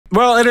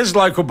Well, it is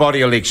local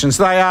body elections.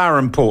 They are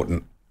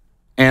important.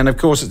 And, of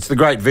course, it's the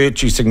great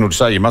virtue signal to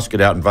say you must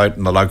get out and vote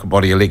in the local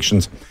body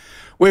elections.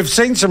 We've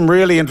seen some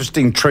really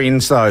interesting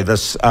trends, though,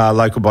 this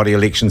local body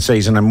election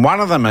season. And one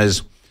of them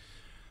is,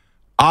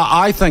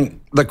 I think,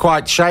 the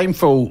quite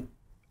shameful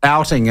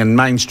outing in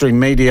mainstream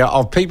media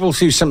of people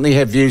who simply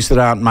have views that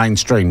aren't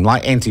mainstream,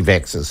 like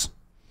anti-vaxxers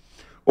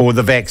or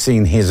the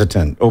vaccine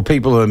hesitant or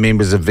people who are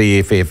members of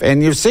VFF.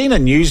 And you've seen a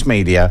news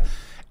media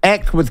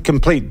act with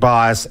complete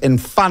bias in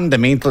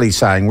fundamentally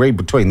saying, read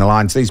between the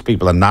lines, these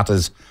people are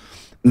nutters.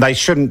 They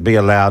shouldn't be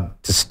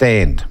allowed to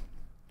stand.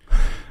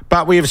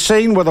 But we have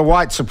seen with a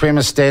white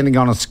supremacist standing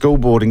on a school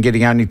board and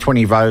getting only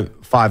 25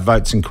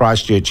 votes in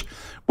Christchurch,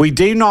 we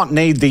do not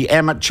need the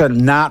amateur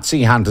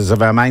Nazi hunters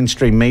of our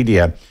mainstream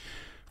media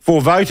for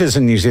voters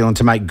in New Zealand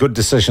to make good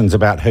decisions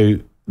about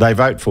who they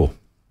vote for.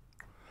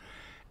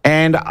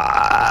 And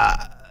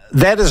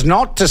that is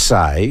not to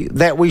say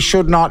that we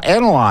should not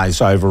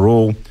analyse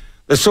overall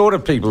the sort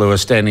of people who are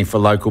standing for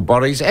local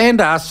bodies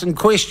and ask some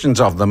questions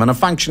of them. In a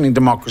functioning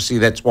democracy,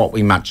 that's what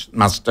we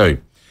must do.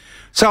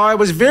 So I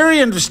was very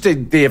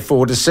interested,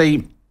 therefore, to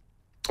see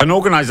an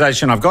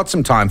organisation I've got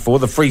some time for,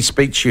 the Free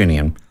Speech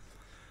Union,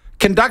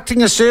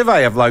 conducting a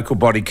survey of local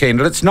body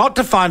candidates, not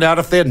to find out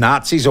if they're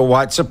Nazis or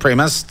white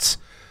supremacists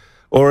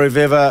or have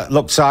ever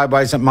looked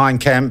sideways at Mein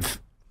Kampf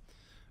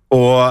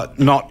or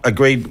not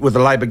agreed with the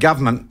Labour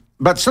government,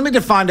 but simply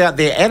to find out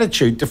their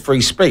attitude to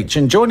free speech.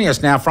 And joining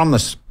us now from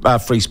the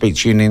Free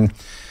Speech Union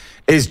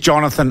is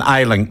Jonathan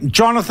Ayling.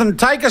 Jonathan,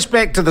 take us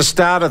back to the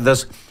start of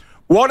this.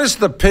 What is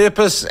the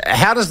purpose?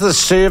 How does the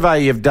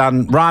survey you've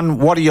done run?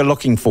 What are you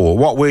looking for?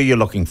 What were you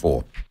looking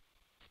for?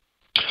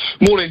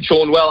 Morning,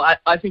 Sean. Well,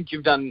 I think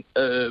you've done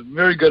a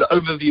very good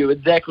overview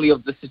exactly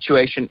of the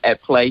situation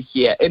at play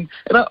here. And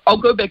I'll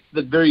go back to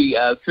the very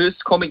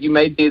first comment you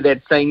made there,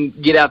 that saying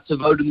get out to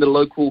vote in the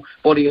local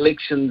body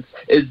elections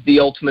is the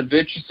ultimate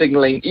virtue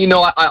signalling. You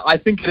know, I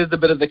think it is a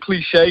bit of a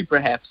cliche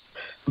perhaps,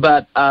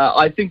 but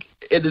I think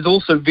it is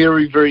also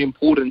very, very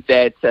important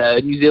that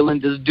New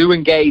Zealanders do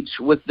engage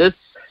with this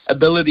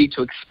ability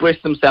to express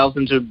themselves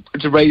and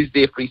to raise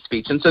their free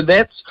speech. And so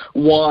that's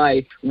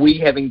why we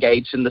have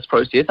engaged in this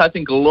process. I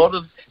think a lot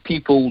of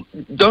people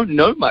don't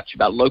know much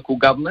about local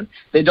government.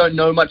 They don't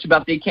know much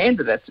about their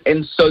candidates.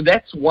 And so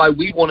that's why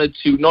we wanted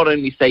to not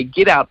only say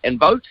get out and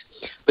vote,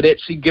 but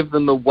actually give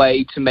them a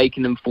way to make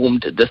an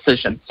informed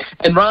decision.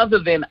 And rather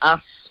than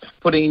us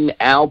putting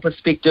our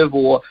perspective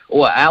or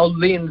our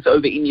lens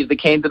over any of the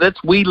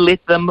candidates, we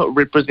let them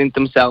represent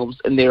themselves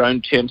in their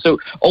own terms. So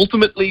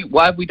ultimately,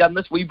 why have we done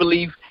this? We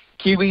believe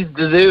Kiwis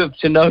deserve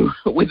to know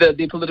whether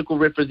their political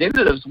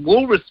representatives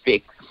will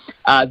respect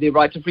their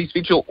right to free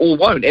speech or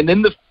won't. And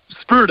in the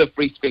spirit of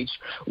free speech,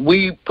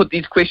 we put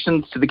these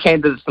questions to the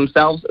candidates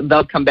themselves.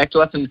 They'll come back to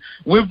us, and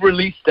we've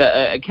released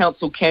a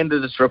council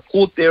candidates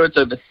report there. It's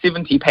over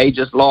 70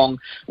 pages long,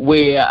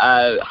 where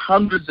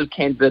hundreds of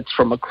candidates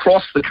from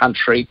across the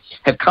country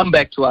have come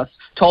back to us,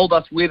 told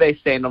us where they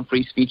stand on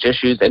free speech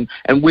issues, and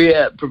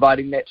we're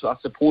providing that to our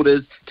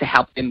supporters to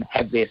help them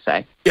have their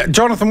say. Yeah,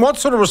 Jonathan, what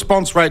sort of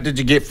response rate did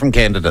you get from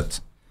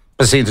candidates,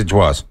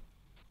 percentage-wise?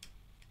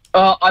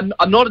 I'm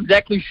not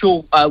exactly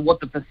sure what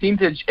the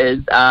percentage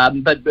is,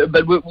 but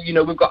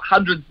we've got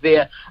hundreds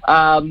there.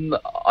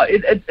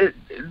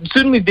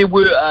 Certainly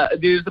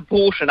there's a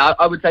portion,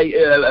 I would say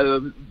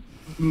a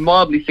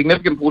mildly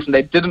significant portion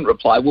that didn't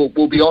reply,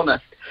 we'll be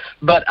honest.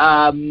 But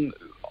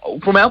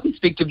from our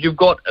perspective, you've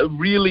got a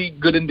really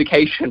good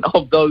indication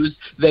of those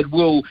that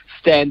will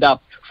stand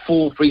up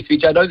for free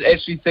speech. I don't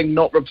actually think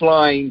not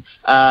replying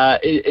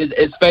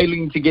is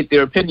failing to get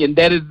their opinion.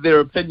 That is their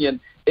opinion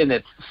in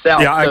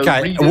itself. Yeah,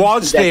 okay. So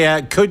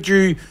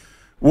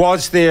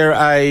was there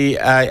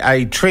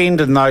a trend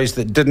in those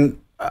that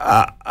didn't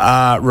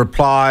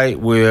reply?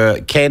 Were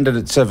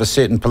candidates of a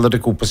certain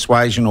political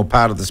persuasion or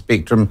part of the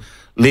spectrum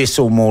less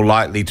or more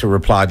likely to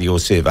reply to your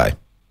survey?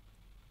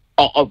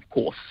 Oh, of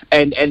course.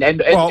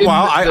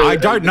 I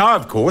don't know,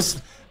 of course.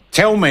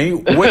 Tell me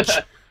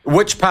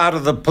which part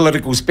of the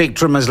political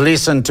spectrum is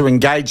less into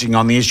engaging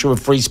on the issue of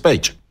free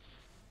speech?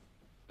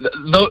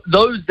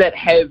 Those that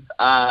have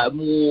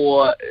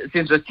more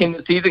centrist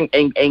tendencies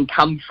and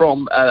come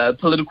from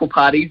political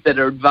parties that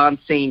are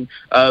advancing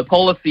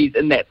policies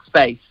in that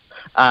space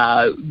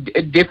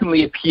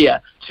definitely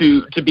appear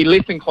to be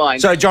less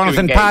inclined. So,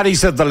 Jonathan,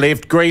 parties of the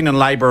left, Green and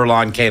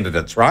Labour-aligned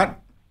candidates, right?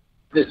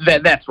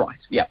 That's right,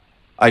 yeah.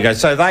 Okay,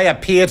 so they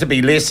appear to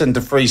be less into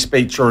free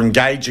speech or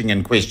engaging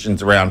in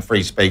questions around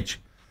free speech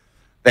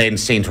than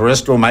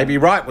centrist or maybe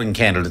right-wing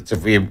candidates,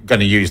 if we're going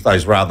to use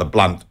those rather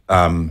blunt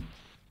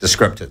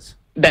descriptors.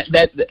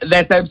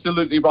 That's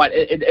absolutely right.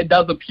 It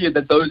does appear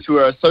that those who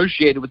are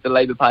associated with the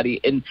Labour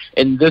Party in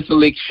this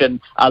election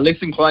are less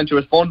inclined to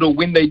respond, or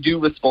when they do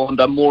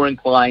respond are more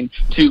inclined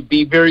to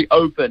be very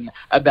open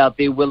about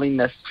their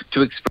willingness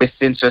to express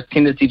centrist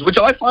tendencies, which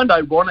I find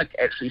ironic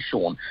actually,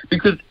 Sean,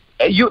 because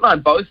you and I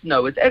both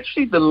know it's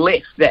actually the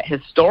left that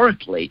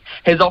historically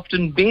has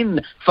often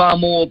been far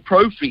more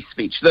pro-free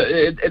speech.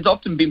 It's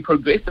often been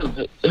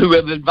progressives who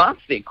have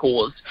advanced their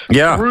cause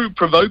through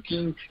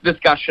provoking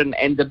discussion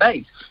and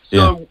debate.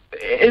 So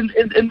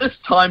in this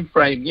time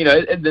frame,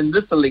 in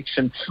this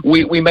election,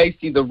 we may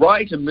see the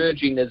right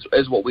emerging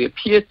as what we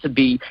appear to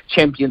be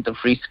champions of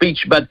free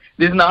speech. But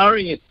there's an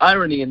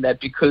irony in that,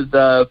 because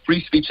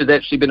free speech has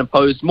actually been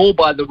opposed more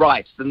by the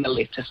right than the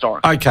left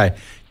historically. Okay.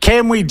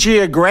 Can we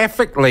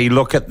geographically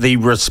look at the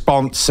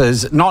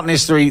responses, not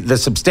necessarily the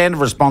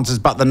substantive responses,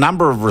 but the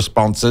number of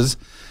responses,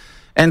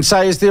 and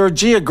say, is there a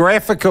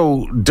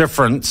geographical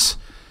difference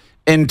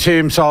in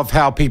terms of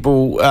how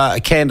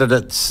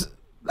candidates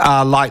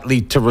are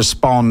likely to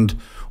respond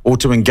or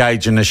to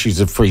engage in issues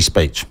of free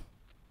speech?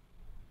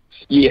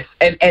 Yes,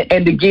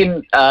 and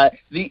again,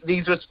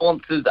 these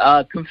responses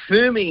are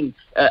confirming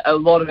a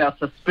lot of our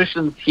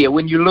suspicions here.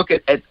 When you look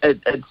at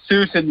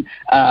certain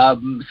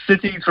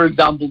cities, for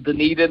example,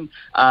 Dunedin,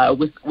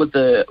 with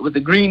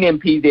the Green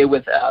MP there,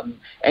 with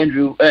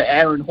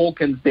Aaron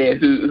Hawkins there,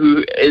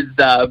 who is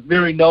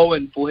very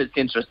known for his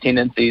centrist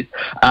tendencies,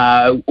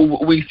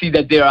 we see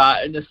that there are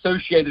an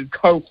associated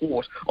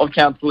cohort of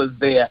councillors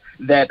there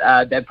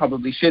that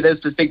probably share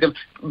those perspectives.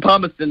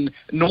 Palmerston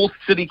North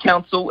City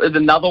Council is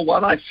another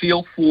one. I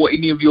feel for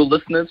any of your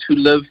listeners who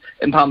live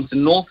in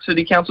Palmerston North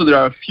City Council. There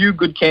are a few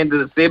good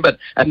candidates there, but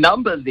a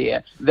number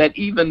there that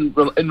even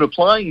in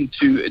replying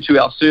to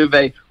our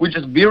survey were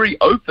just very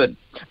open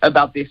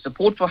about their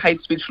support for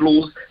hate speech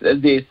laws,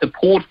 their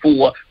support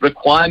for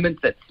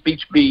requirements that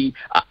speech be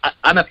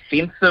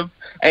unoffensive.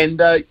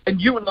 And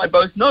you and I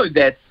both know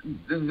that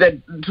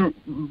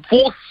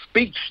for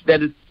speech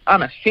that is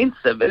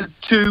unoffensive is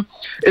to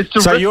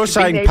So you're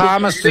saying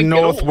Palmerston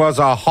North was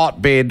a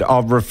hotbed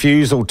of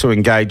refusal to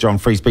engage on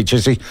free speech.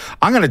 See,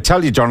 I'm going to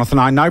tell you, Jonathan,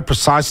 I know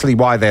precisely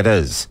why that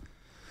is.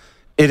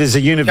 It is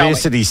a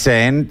university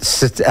town.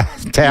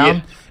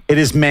 Yeah. It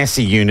is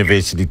Massey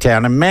University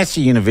town, and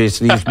Massey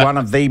University is one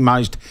of the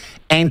most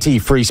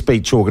anti-free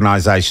speech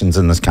organisations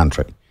in this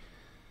country.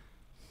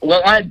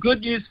 Well, I have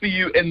good news for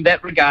you in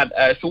that regard,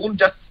 Sean.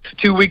 Just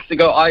 2 weeks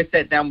ago, I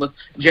sat down with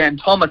Jan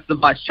Thomas, the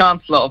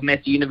Vice-Chancellor of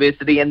Massey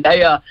University, and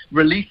they are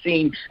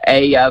releasing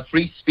a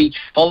free speech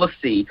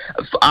policy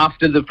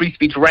after the free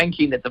speech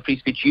ranking that the Free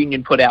Speech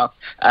Union put out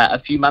a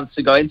few months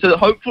ago. And so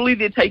hopefully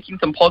they're taking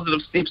some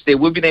positive steps there.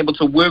 We've been able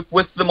to work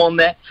with them on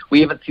that.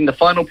 We haven't seen the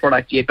final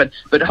product yet, but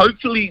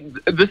hopefully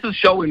this is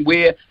showing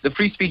where the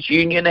Free Speech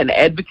Union and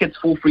advocates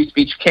for free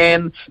speech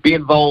can be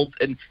involved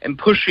in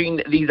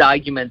pushing these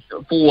arguments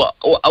for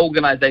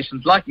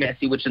organisations like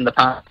Massey, which in the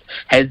past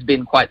has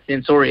been quite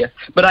censorious.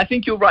 But I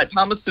think you're right.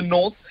 Palmerston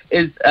North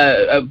is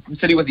a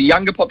city with a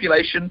younger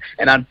population,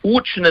 and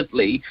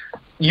unfortunately,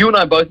 you and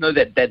I both know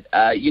that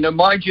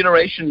my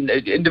generation,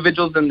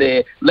 individuals in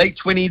their late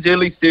 20s,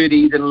 early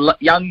 30s, and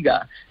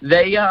younger,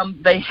 they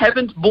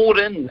haven't bought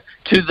in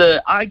to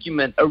the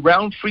argument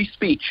around free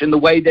speech in the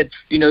way that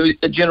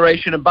a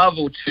generation above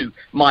or two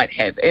might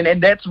have,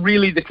 and that's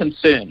really the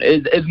concern.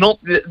 Is not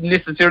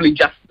necessarily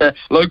just the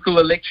local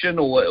election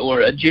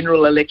or a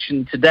general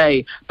election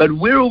today, but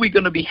where are we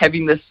going to be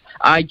having this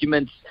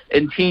argument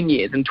in 10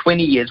 years and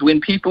 20 years, when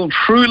people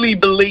truly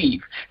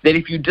believe that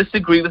if you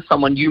disagree with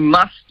someone, you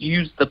must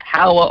use the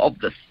power of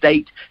the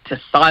state to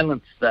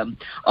silence them?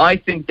 I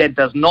think that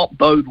does not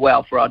bode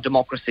well for our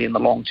democracy in the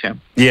long term.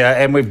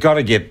 Yeah, and we've got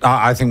to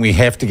I think we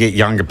have to get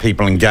younger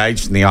people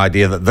engaged in the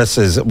idea that this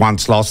is,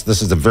 once lost,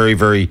 this is a very,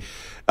 very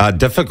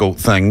difficult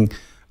thing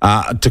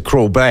to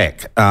crawl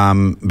back,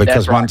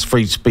 because once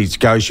free speech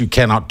goes, you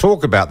cannot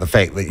talk about the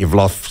fact that you've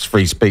lost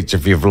free speech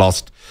if you've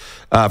lost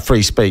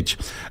free speech.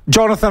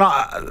 Jonathan,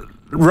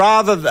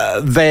 rather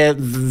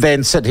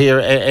than sit here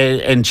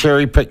and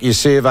cherry pick your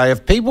survey,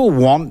 if people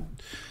want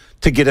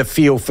to get a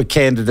feel for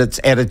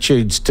candidates'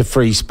 attitudes to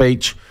free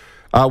speech,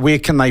 where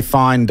can they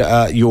find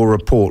your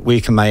report?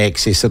 Where can they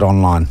access it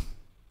online?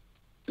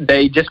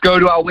 They just go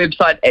to our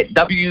website at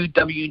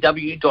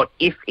www.fsu.nz.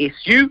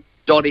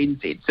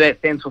 So that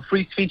stands for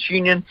Free Speech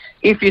Union,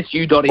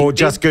 FSU.nz. Or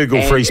just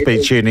Google Free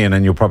Speech Union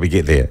and you'll probably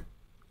get there,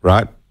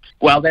 right?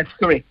 Well, that's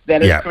correct.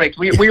 That is correct.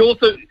 We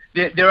also,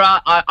 there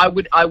are, I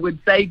would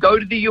say go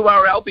to the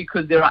URL,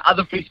 because there are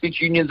other free speech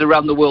unions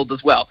around the world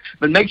as well.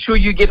 But make sure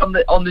you get on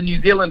the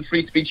New Zealand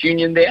Free Speech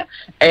Union there,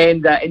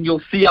 and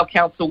you'll see our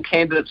council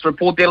candidates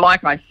report there.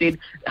 Like I said,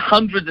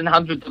 hundreds and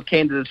hundreds of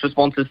candidates'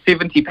 responses,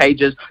 70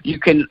 pages. You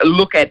can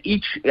look at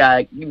each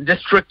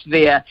district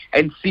there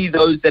and see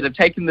those that have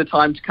taken the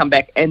time to come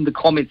back and the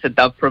comments that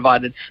they've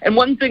provided. And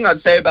one thing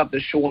I'd say about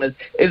this, Sean, is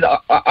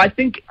I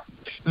think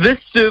this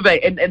survey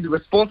and the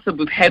response that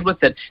we've had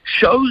with it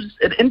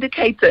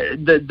indicates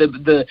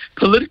the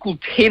political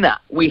tenor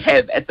we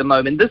have at the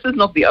moment. This is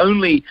not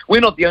we're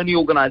not the only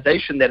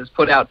organisation that has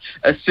put out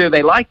a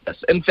survey like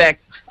this. In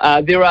fact,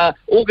 there are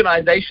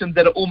organisations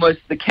that are almost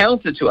the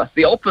counter to us,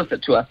 the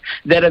opposite to us,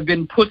 that have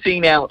been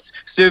putting out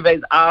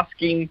surveys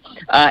asking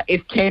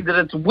if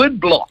candidates would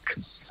block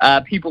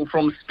people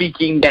from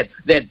speaking that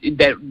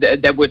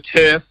were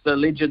TERFs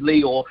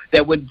allegedly, or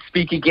that would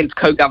speak against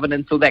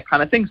co-governance or that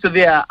kind of thing. So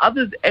there are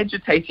others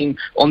agitating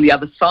on the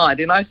other side,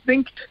 and I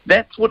think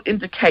that's what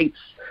indicates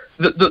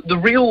the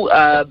real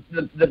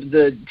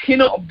the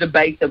tenor of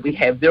debate that we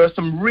have. There are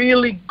some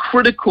really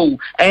critical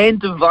and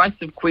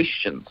divisive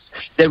questions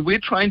that we're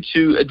trying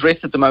to address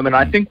at the moment.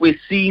 I think we're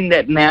seeing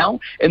that now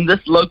in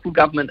this local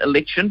government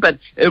election, but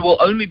it will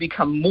only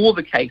become more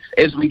the case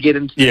as we get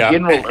into the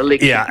general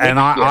election. Yeah, and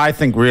I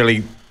think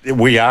really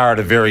we are at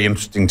a very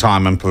interesting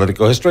time in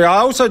political history. I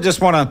also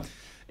just want to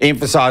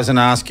emphasise and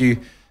ask you,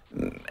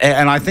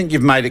 and I think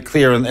you've made it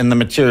clear in the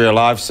material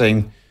I've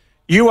seen,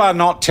 you are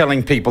not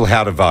telling people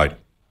how to vote.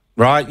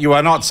 Right? You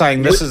are not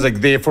saying this is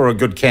therefore a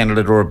good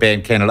candidate or a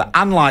bad candidate,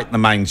 unlike the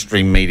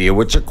mainstream media,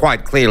 which are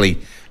quite clearly,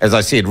 as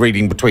I said,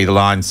 reading between the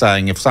lines,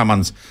 saying if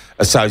someone's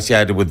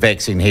associated with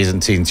vaccine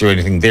hesitancy or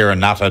anything, they're a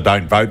nutter,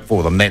 don't vote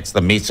for them. That's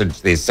the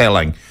message they're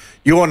selling.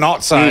 You're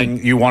not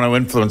saying you want to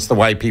influence the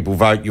way people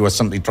vote. You are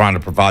simply trying to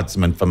provide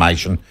some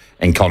information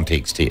and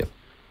context here.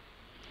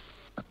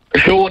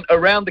 Sean,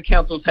 around the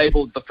council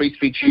table at the Free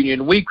Speech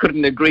Union, we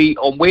couldn't agree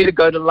on where to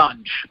go to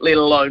lunch, let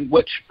alone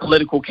which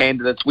political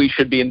candidates we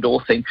should be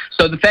endorsing.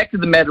 So the fact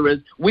of the matter is,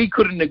 we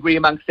couldn't agree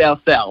amongst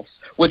ourselves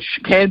which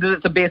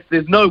candidates are best.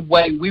 There's no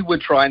way we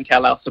would try and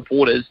tell our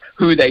supporters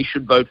who they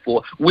should vote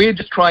for. We're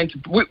just trying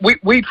to...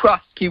 We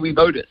trust Kiwi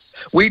voters.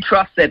 We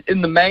trust that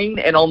in the main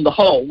and on the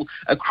whole,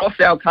 across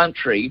our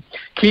country,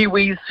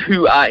 Kiwis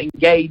who are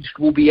engaged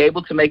will be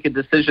able to make a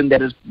decision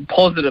that is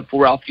positive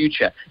for our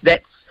future.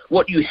 That's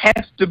what you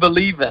have to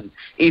believe in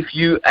if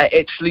you are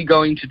actually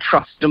going to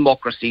trust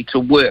democracy to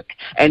work.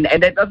 And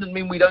that doesn't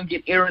mean we don't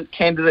get errant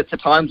candidates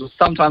at times, or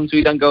sometimes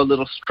we don't go a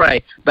little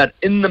stray. But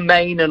in the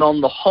main and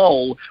on the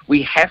whole,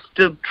 we have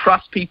to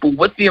trust people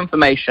with the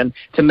information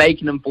to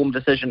make an informed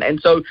decision. And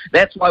so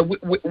that's why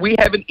we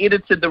haven't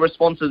edited the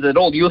responses at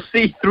all. You'll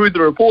see through the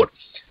report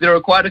there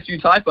are quite a few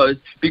typos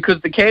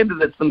because the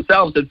candidates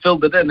themselves had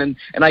filled it in, and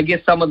I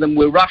guess some of them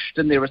were rushed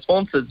in their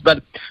responses.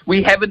 But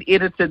we haven't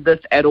edited this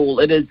at all.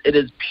 It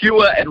is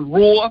pure and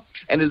raw,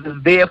 and it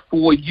is there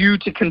for you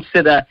to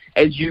consider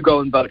as you go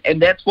and vote.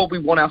 And that's what we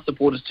want our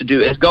supporters to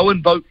do, is go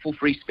and vote for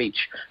free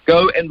speech.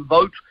 Go and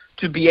vote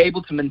to be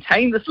able to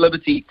maintain this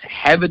liberty, to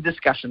have a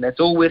discussion. That's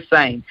all we're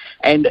saying.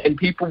 And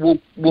people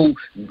will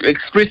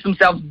express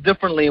themselves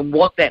differently and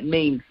what that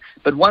means.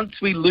 But once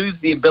we lose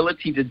the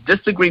ability to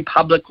disagree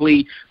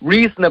publicly,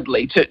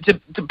 reasonably, to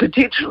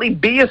potentially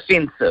be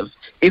offensive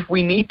if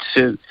we need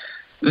to,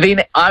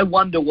 then I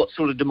wonder what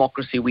sort of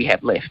democracy we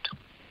have left.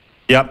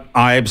 Yep,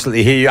 I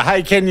absolutely hear you.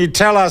 Hey, can you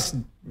tell us,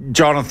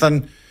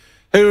 Jonathan,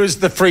 who is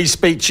the free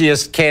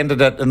speechiest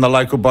candidate in the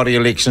local body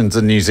elections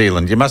in New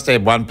Zealand? You must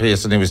have one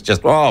person who was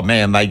just, oh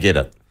man, they get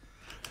it.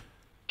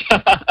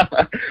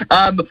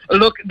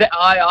 Look,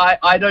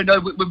 I don't know.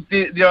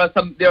 There are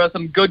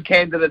some good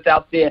candidates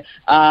out there.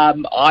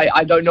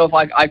 I don't know if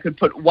I could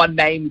put one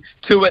name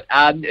to it.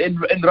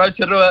 In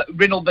Rotorua,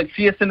 Reynold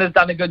McPherson has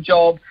done a good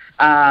job.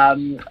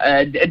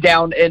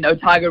 Down in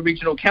Otago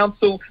Regional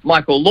Council,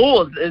 Michael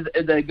Laws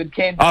is a good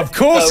candidate. Of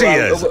course he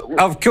is.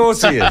 Of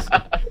course he is.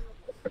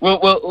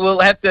 We'll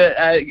have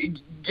to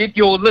get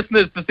your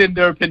listeners to send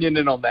their opinion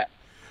in on that.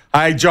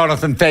 Hey,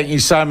 Jonathan, thank you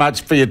so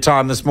much for your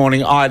time this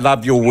morning. I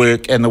love your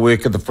work and the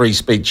work of the Free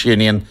Speech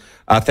Union.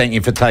 Thank you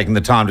for taking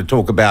the time to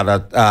talk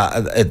about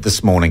it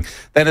this morning.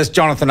 That is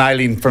Jonathan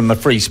Aileen from the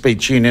Free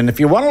Speech Union. If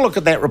you want to look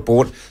at that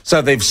report,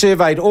 so they've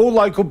surveyed all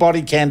local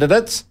body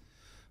candidates,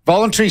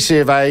 voluntary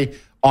survey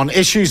on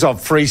issues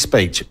of free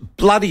speech.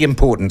 Bloody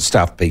important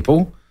stuff,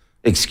 people.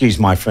 Excuse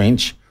my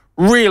French.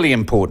 Really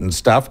important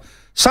stuff.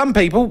 Some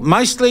people,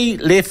 mostly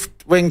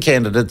left-wing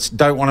candidates,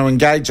 don't want to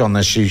engage on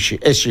this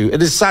issue.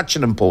 It is such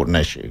an important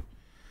issue.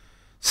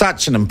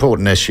 Such an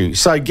important issue.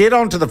 So get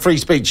onto the Free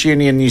Speech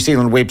Union New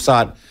Zealand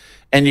website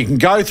and you can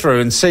go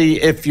through and see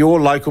if your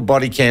local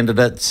body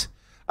candidates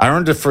are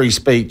into free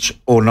speech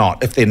or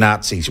not, if they're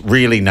Nazis,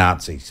 really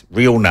Nazis,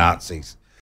 real Nazis.